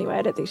following anyway.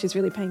 I don't think she's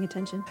really paying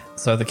attention.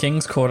 So the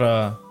King's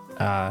Quarter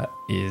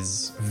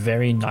is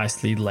very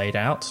nicely laid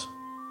out.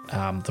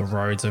 The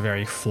roads are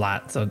very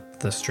flat.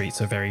 The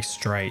streets are very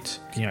straight.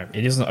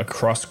 It isn't a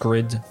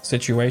cross-grid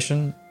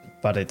situation,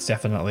 but it's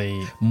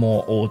definitely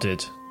more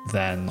ordered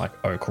than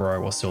Oak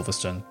Row or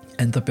Silverstone.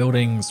 And the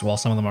buildings, while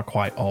some of them are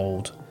quite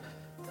old,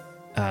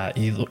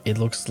 it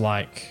looks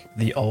like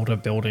the older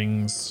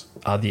buildings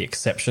are the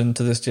exception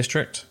to this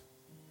district.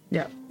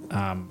 Yeah.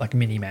 Like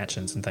mini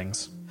mansions and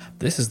things.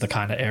 This is the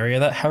kind of area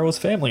that Harold's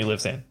family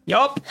lives in.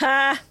 Yup.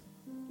 Ha!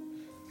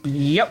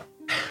 Yep.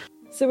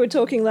 So we're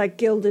talking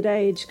Gilded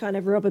Age kind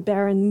of robber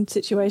baron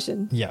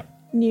situation. Yeah.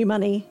 New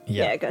money.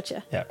 Yeah. Yeah,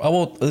 gotcha. Yeah. Oh,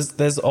 well,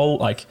 there's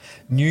old,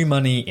 new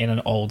money in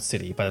an old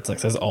city, but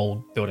it's there's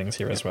old buildings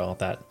here as well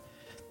that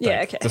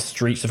okay. The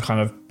streets have kind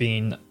of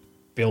been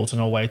built in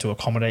a way to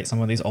accommodate some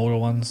of these older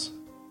ones.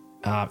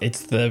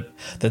 It's the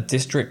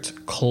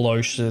district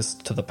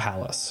closest to the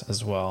palace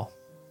as well.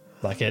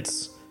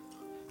 It's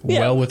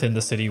well within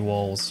the city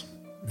walls,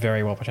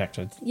 very well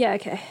protected. Yeah,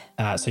 okay.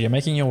 So you're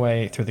making your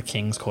way through the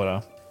King's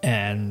Quarter,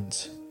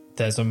 and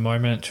there's a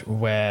moment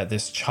where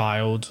this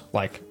child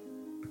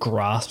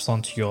grasps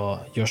onto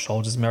your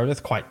shoulders,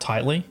 Meredith, quite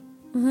tightly,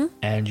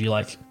 and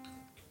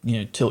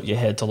you tilt your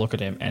head to look at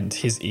him, and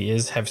his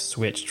ears have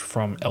switched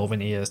from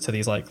elven ears to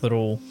these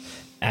little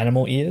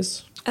animal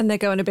ears. And they're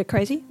going a bit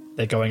crazy?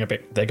 They're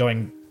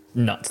going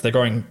nuts. They're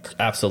going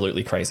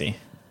absolutely crazy.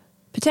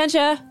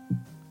 Potentia.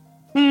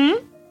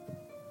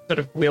 Sort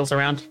of wheels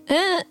around.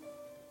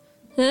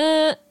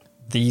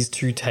 These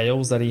 2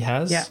 tails that he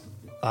has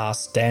are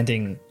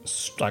standing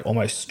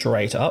almost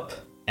straight up,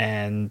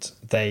 and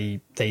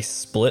they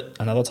split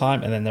another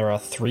time, and then there are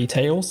 3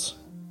 tails,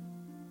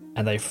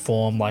 and they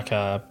form like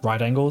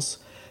right angles.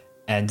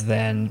 And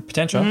then,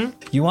 Potentia,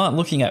 you aren't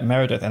looking at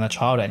Meredith and a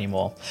child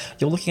anymore.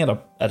 You're looking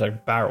at a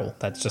barrel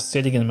that's just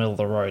sitting in the middle of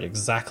the road,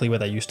 exactly where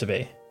they used to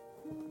be.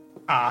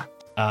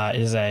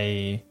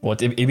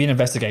 It'd be an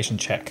investigation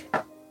check.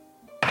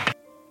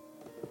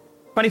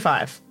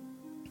 25.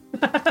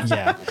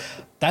 Yeah,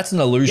 that's an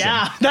illusion.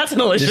 Yeah, that's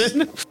an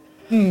illusion.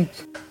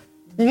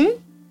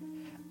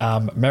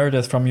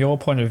 Meredith, from your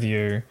point of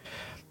view,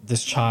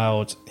 this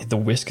child, the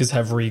whiskers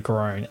have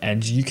regrown,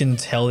 and you can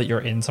tell that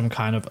you're in some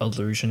kind of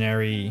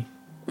illusionary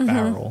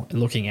barrel,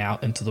 looking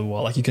out into the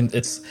world. Like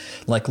it's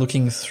like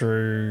looking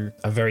through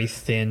a very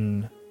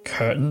thin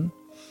curtain.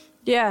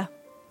 Yeah.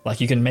 Like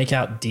you can make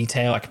out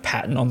detail, like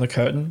pattern on the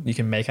curtain. You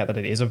can make out that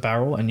it is a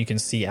barrel, and you can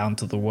see out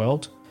into the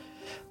world.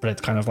 But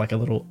it's kind of like a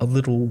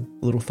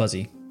little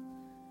fuzzy.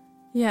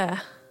 Yeah.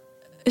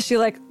 She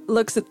like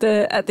looks at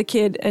the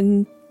kid,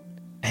 and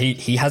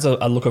he has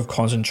a look of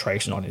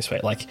concentration on his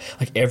face. Like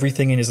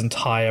everything in his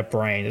entire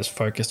brain is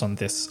focused on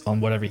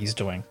whatever he's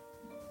doing.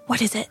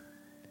 what is it?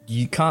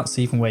 You can't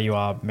see from where you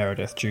are,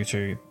 Meredith, due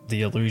to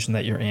the illusion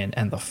that you're in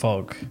and the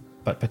fog.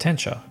 But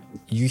Potentia,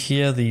 you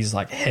hear these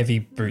like heavy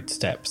boot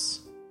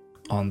steps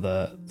on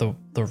the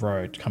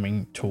road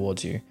coming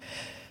towards you.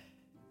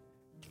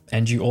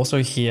 And you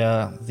also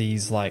hear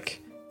these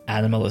like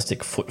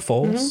animalistic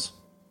footfalls,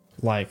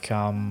 like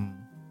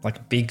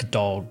big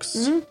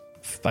dogs,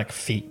 like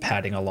feet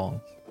padding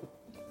along.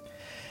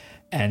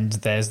 And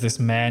there's this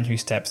man who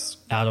steps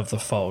out of the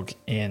fog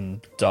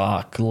in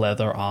dark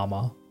leather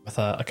armor with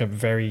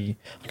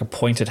a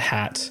pointed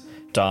hat,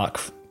 dark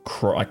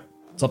crow, like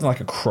something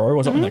like a crow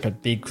or something like a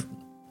big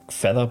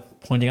feather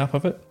pointing up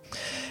of it.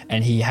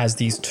 And he has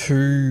these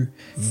 2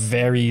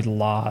 very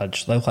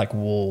large, they look like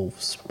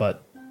wolves,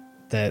 but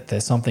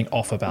there's something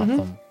off about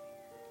them,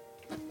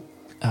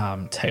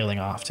 tailing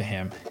after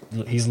him.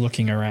 He's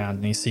looking around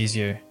and he sees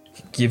you,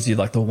 gives you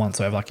like the once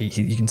over, like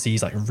you can see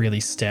he's like really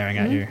staring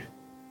at you.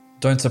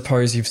 Don't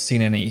suppose you've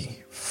seen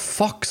any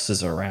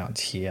foxes around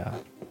here,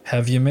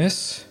 have you,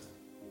 miss?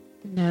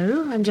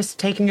 No, I'm just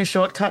taking a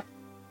shortcut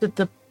to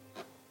the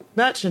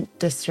merchant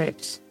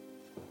district.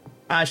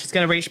 She's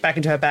going to reach back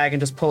into her bag and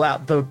just pull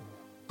out the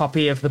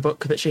copy of the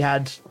book that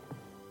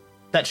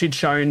she'd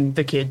shown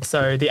the kid.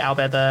 So the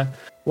owlbear, the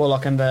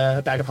warlock, and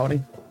the bag of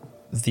holding.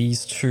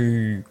 These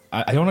 2,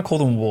 I don't want to call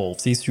them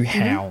wolves, these 2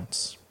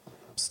 hounds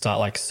start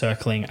like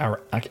circling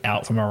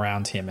out from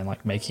around him and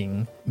like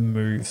making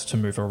moves to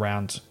move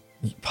around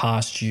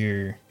past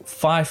you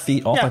 5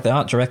 feet off. Like they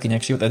aren't directly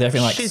next to you, but they're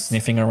definitely like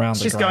sniffing around the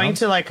ground. She's going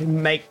to like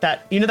make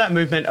that, that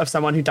movement of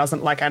someone who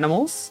doesn't like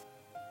animals,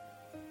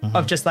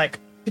 of just like,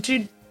 could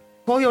you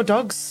call your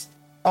dogs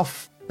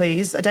off,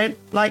 please? I don't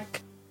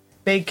like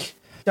big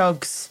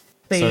dogs,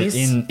 please.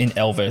 So in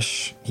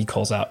Elvish, he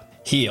calls out,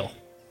 heel,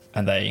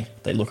 and they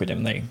look at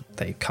him,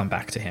 they come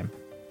back to him,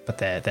 but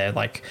they're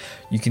like,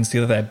 you can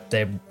see that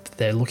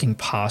they're looking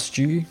past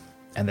you,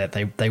 and that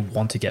they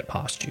want to get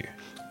past you.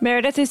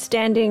 Meredith is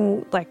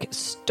standing like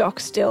stock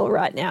still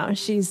right now.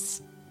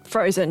 She's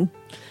frozen.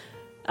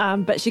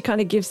 But she kind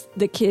of gives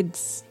the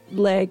kid's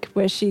leg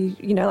where she,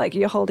 like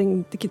you're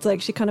holding the kid's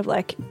leg. She kind of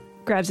like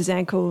grabs his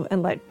ankle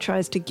and like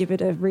tries to give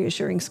it a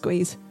reassuring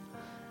squeeze.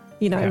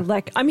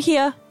 Like, I'm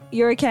here.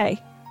 You're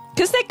okay.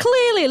 Because they're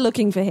clearly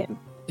looking for him.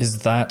 Is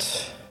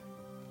that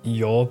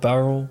your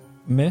barrel,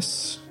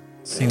 miss?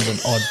 Seems an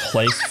odd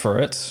place for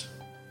it.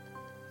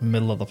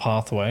 Middle of the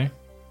pathway.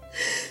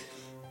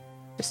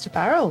 Just a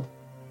barrel.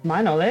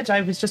 My knowledge,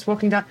 I was just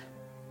walking down.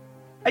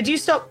 I do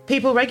stop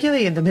people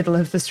regularly in the middle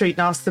of the street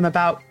and ask them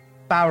about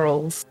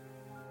barrels.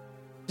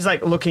 Just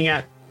like looking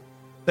at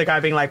the guy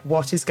being like,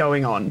 what is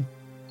going on?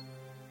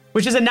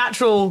 Which is a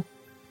natural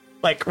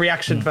like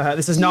reaction for her.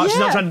 This is not, she's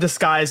not trying to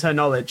disguise her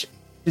knowledge.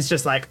 It's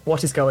just like,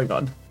 what is going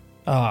on?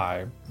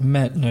 I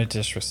meant no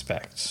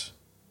disrespect.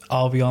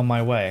 I'll be on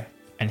my way.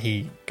 And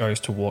he goes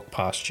to walk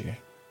past you.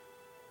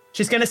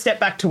 She's going to step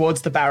back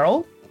towards the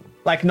barrel.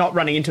 Like, not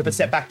running into it, but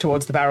step back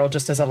towards the barrel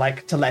just as a,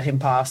 like, to let him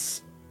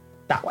pass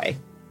that way.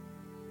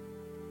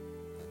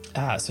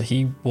 So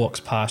he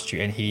walks past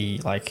you and he,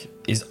 like,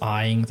 is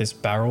eyeing this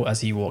barrel as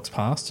he walks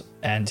past.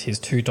 And his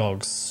 2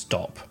 dogs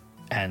stop.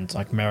 And,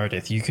 like,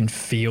 Meredith, you can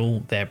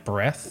feel their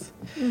breath.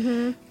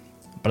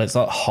 But it's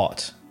not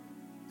hot.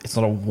 It's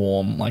not a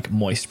warm, like,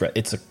 moist breath.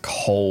 It's a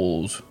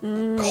cold,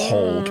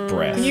 cold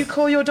breath. Can you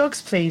call your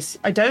dogs, please?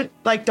 I don't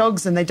like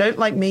dogs and they don't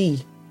like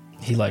me.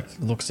 He, like,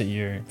 looks at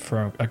you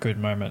for a good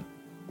moment.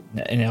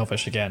 In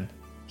Elvish again.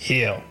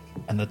 Heel.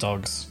 And the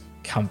dogs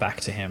come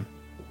back to him.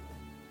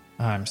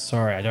 I'm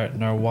sorry, I don't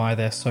know why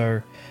they're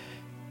so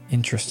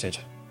interested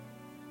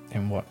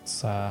in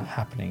what's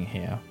happening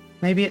here.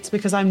 Maybe it's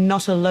because I'm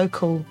not a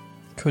local.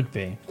 Could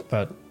be,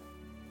 but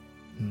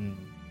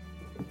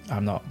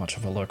I'm not much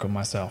of a local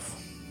myself.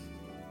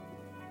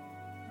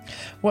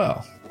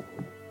 Well,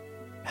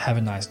 have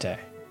a nice day.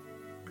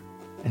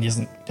 And he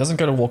doesn't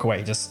go to walk away,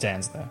 he just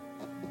stands there.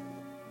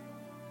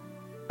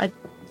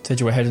 Said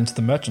you were heading to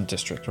the merchant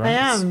district, right? I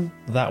am.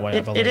 It's that way,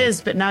 I believe. It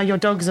is, but now your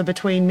dogs are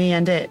between me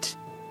and it.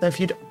 So if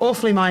you'd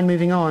awfully mind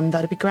moving on,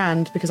 that'd be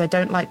grand, because I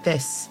don't like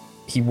this.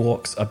 He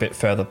walks a bit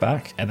further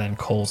back and then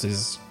calls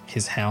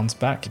his hounds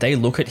back. They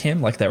look at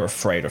him like they're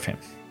afraid of him.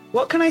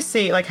 What can I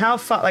see? Like, how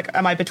far? Like,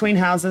 am I between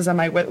houses? Am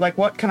I like?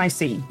 What can I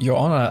see? You're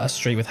on a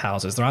street with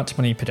houses. There aren't too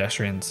many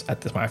pedestrians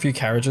at this point. A few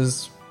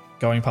carriages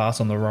going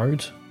past on the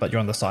road, but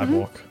you're on the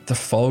sidewalk. The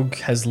fog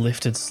has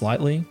lifted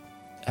slightly,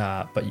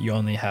 but you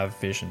only have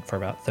vision for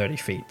about 30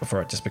 feet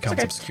before it just becomes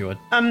Okay. obscured.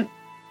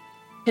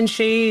 Can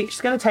she's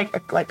going to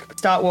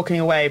start walking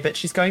away, but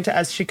she's going to,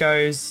 as she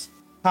goes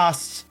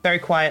past very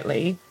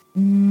quietly,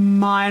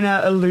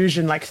 minor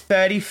illusion, like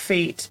 30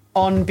 feet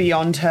on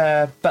beyond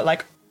her, but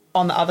like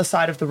on the other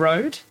side of the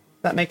road.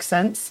 That makes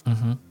sense.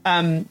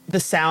 Mm-hmm. The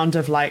sound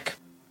of like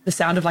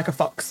a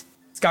fox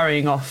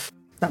scurrying off.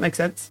 That makes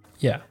sense.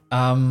 Yeah.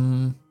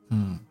 Loud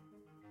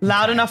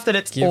enough that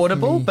it's Give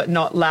audible, me- but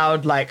not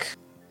loud like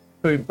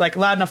boom, like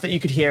loud enough that you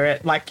could hear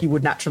it like you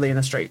would naturally in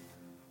the street.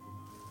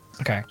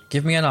 Okay.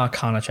 Give me an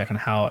Arcana check on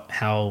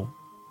how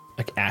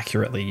like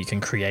accurately you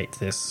can create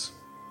this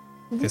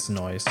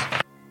noise.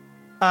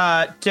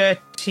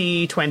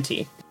 Dirty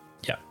 20.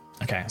 Yeah.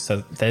 Okay. So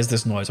there's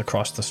this noise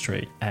across the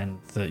street, and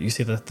you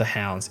see the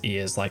hound's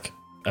ears like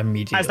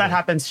immediately. As that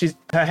happens,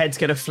 her head's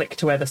gonna flick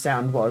to where the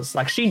sound was.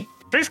 Like she's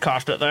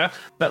cast it there,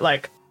 but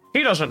like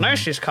he doesn't know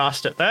she's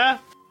cast it there.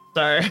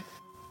 So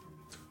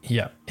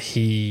Yeah.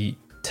 He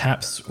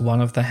taps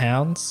one of the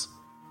hounds,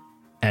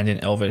 and in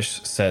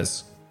Elvish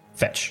says,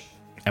 "Fetch,"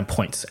 and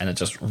points, and it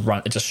just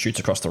shoots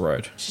across the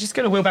road. she's just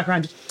gonna wheel back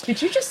around.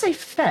 Did you just say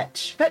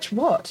fetch? Fetch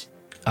what?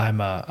 I'm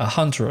a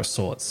hunter of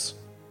sorts.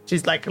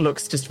 She's like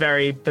looks just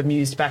very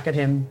bemused back at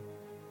him.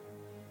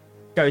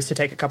 Goes to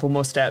take a couple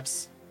more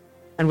steps,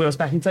 and wheels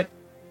back. He's like,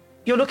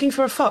 "You're looking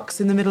for a fox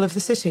in the middle of the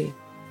city."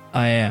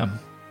 I am.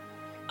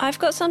 I've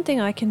got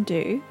something I can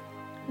do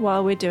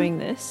while we're doing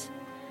this.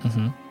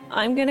 Mm-hmm.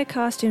 I'm going to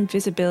cast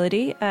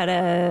invisibility at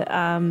a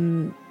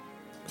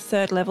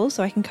 3rd level,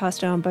 so I can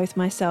cast it on both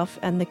myself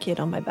and the kid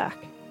on my back.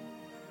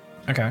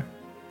 Okay.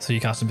 So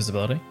you cast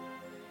invisibility,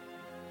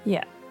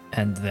 Yeah.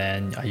 and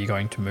then are you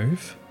going to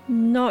move?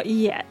 Not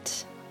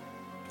yet.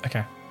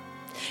 Okay.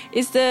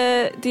 Is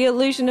the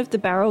illusion of the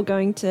barrel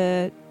going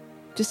to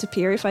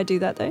disappear if I do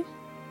that, though?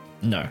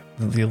 No,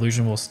 the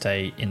illusion will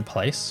stay in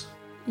place.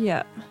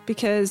 Yeah,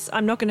 because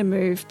I'm not going to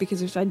move,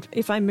 because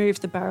if I move,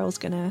 the barrel's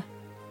going to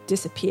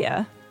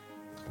disappear.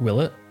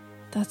 Will it?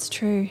 That's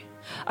true.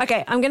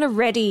 Okay, I'm going to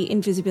ready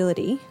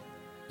invisibility.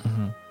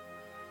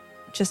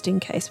 Just in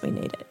case we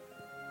need it.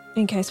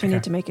 In case we Okay.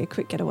 need to make a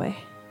quick getaway.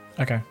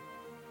 Okay.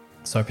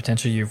 So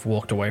potentially you've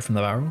walked away from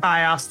the barrel. I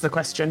asked the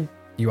question.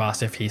 You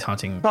asked if he's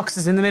hunting. Fox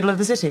is in the middle of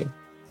the city.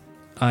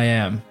 I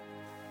am.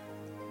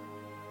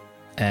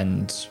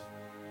 And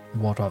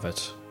what of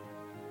it?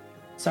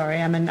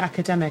 Sorry, I'm an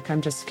academic.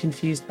 I'm just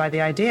confused by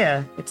the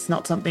idea. It's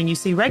not something you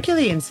see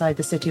regularly inside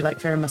the city like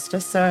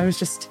Veramustus, so I was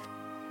just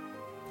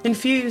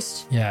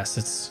confused.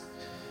 Yes,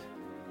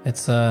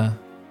 it's a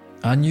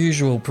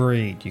unusual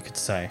breed, you could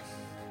say.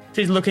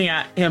 She's looking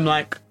at him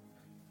like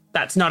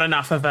that's not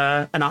enough of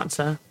an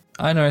answer.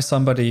 I know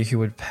somebody who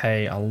would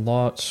pay a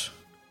lot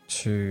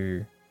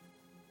to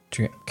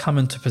come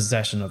into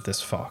possession of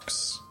this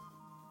fox.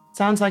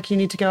 Sounds like you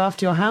need to go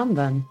after your hound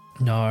then.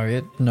 No,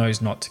 it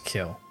knows not to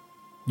kill.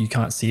 You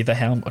can't see the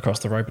hound across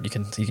the road, but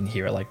you can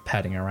hear it like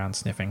padding around,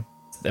 sniffing.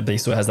 But he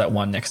still has that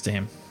one next to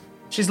him.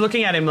 She's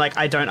looking at him like,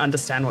 I don't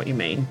understand what you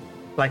mean.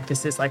 Like,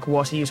 this is like,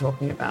 what are you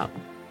talking about?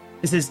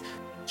 She's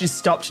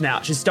stopped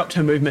now. She's stopped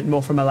her movement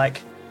more from a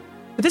like,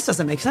 but this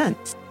doesn't make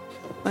sense.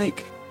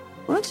 Like,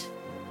 what?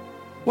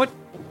 What?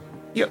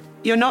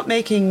 You're not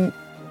making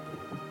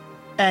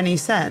any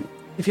sense.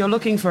 If you're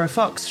looking for a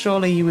fox,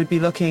 surely you would be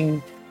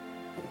looking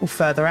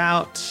further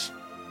out,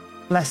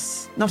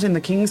 not in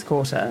the King's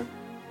Quarter,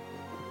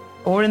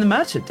 or in the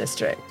Merchant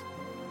District.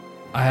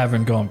 I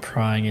haven't gone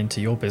prying into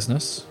your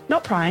business.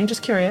 Not prying,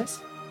 just curious.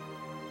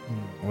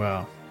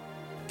 Well,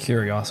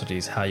 curiosity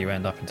is how you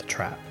end up in the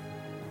trap.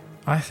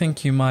 I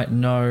think you might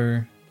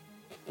know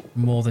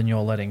more than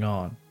you're letting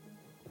on.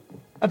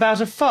 About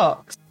a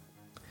fox?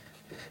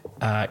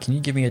 Can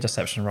you give me a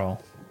deception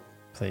roll,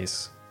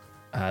 please,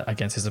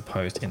 against his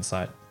opposed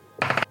insight?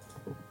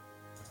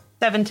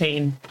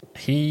 17.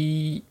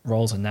 He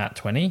rolls a nat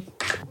 20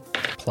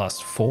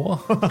 plus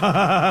 4.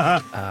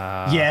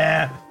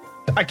 Yeah.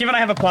 Given I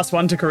have a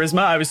 +1 to charisma,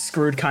 I was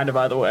screwed kind of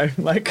either way.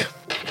 Like,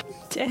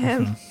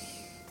 Damn.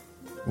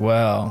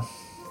 Well,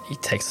 he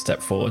takes a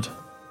step forward.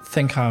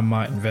 Think I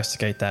might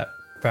investigate that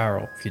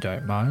barrel, if you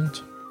don't mind.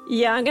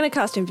 Yeah, I'm going to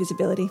cast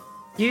invisibility.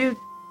 you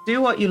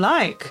do what you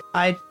like.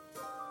 I'm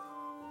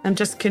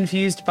just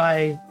confused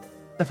by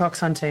the fox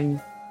hunting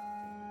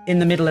in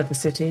the middle of the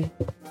city.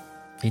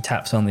 He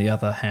taps on the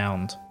other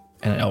hound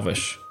in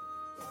Elvish.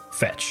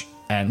 Fetch.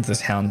 And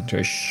this hound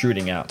goes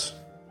shooting out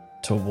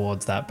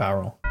towards that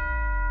barrel.